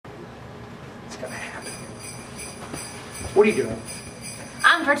What are you doing?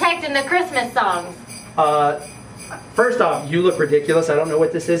 I'm protecting the Christmas songs. First off, you look ridiculous. I don't know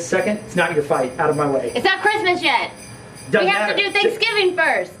what this is. Second, it's not your fight. Out of my way. It's not Christmas yet. Doesn't We have matter. to do Thanksgiving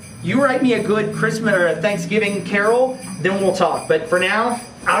first. You write me a good Christmas or a Thanksgiving carol, then we'll talk. But for now,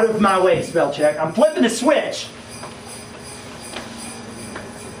 out of my way, spell check. I'm flipping the switch.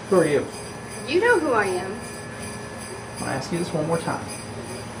 Who are you? You know who I am. I'll ask you this one more time.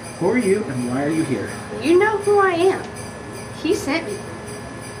 Who are you and why are you here? You know who I am. He sent me.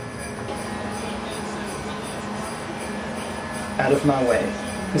 Out of my way.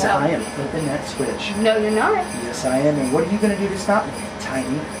 Because No. I am flipping that switch. No, you're not. Yes, I am. And what are you going to do to stop me,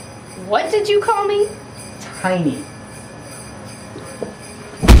 Tiny? What did you call me? Tiny.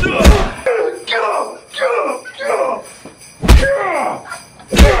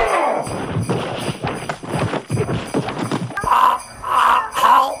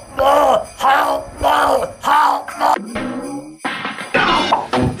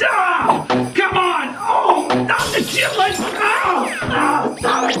 Come on! Oh, not the chillin'! Oh,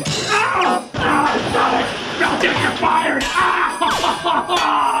 stop it! Stop it! Don't get you fired!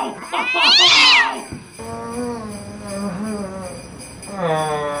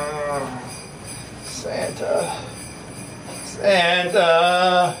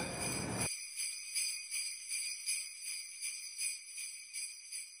 Santa.